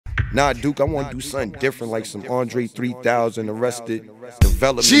Nah, Duke, I want to do something different, like some Andre 3000 Arrested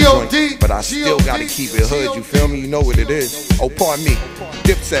Development joint, but I still gotta keep it hood, you feel me? You know what it is. Oh, pardon me,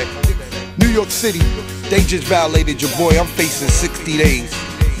 Dipset, New York City, they just violated your boy, I'm facing 60 days.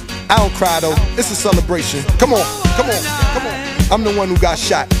 I don't cry though, it's a celebration. Come on, come on, come on. I'm the one who got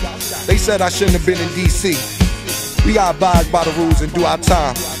shot. They said I shouldn't have been in DC. We gotta abide by the rules and do our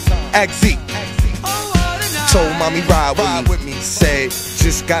time. Act Z. Told mommy ride with me. Said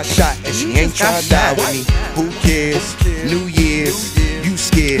just got shot and she ain't tryna die with me. Who cares? New Year's. You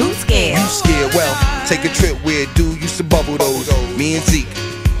scared? Who's scared? You scared? Well, take a trip where dude used to bubble those. Me and Zeke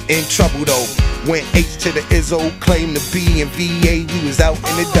in trouble though. Went H to the Izzo, claimed to be in VA. We was out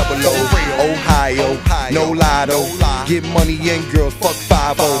in the double O. Ohio, no lotto. Get money and girls, fuck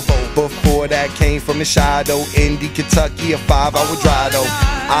 5-0. Before that came from the Shadow, Indy, Kentucky, a 5-hour drive though.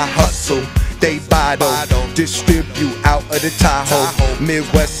 I hustle. They buy though, distribute out of the Tahoe.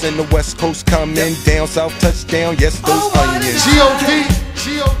 Midwest and the West Coast coming down, South touchdown, yes, those onions. G.O.D.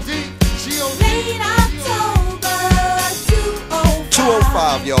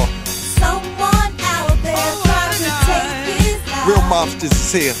 205, y'all. Someone out there trying to take his life. Real mobsters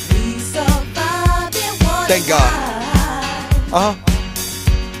is here. We survived in one Thank God. night.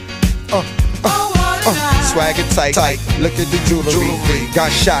 Swagger tight, look at the jewelry.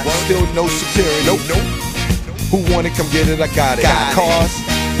 Got shot, still no security. Nope. Who want it, come get it, I got it. Got cars,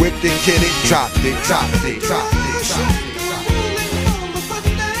 whipped it, kid it, dropped it.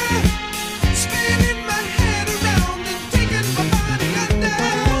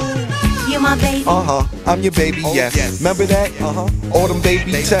 You my baby. I'm your baby, yes. Remember that? All them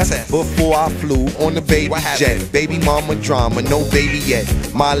baby tests before I flew on the baby jet. Baby mama drama, no baby yet.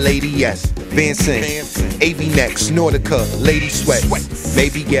 My lady, yes. Vincent, AV Next, Nordica, Lady Sweat.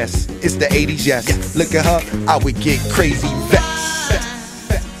 Maybe yes, it's the 80s, yes. Look at her, I would get crazy vexed.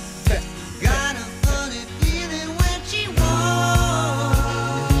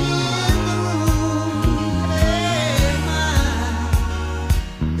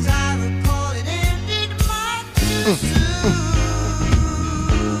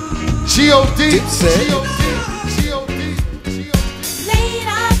 G.O.D. Late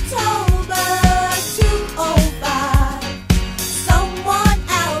October 205. Someone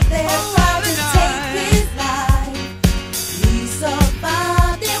out there tried to take his life. He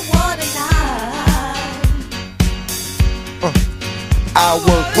survived in one night. I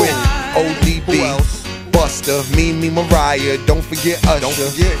work with ODB, Buster, Mimi, Mariah, don't forget Usher,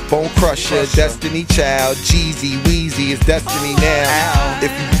 Bone Crusher, Destiny Child, Jeezy, Weezy is Destiny now.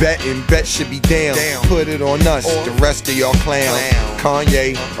 If you bettin', bet should be down. Put it on us, the rest of y'all clown.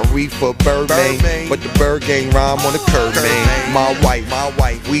 Kanye, Aretha, Birdman, but the Bird Gang rhyme on the curb, man. My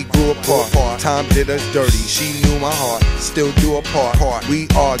wife, we grew apart. Time did us dirty, she knew my heart. Still do a part. We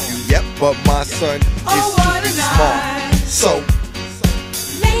argue, yep, but my son is stupid smart. So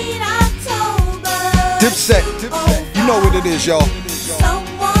Dipset, you know what it is, y'all.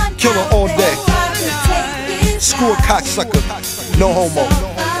 Killer all day. Screw a cocksucker, no homo.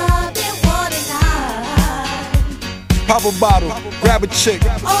 Pop a bottle, grab a chick.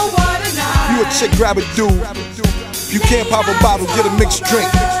 You a chick, grab a dude. You can't pop a bottle, get a mixed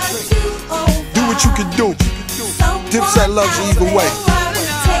drink. Do what you can do. Dipset loves you either way.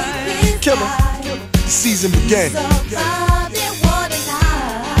 Killer, the season began.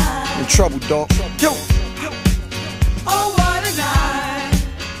 In trouble, dog. Yo.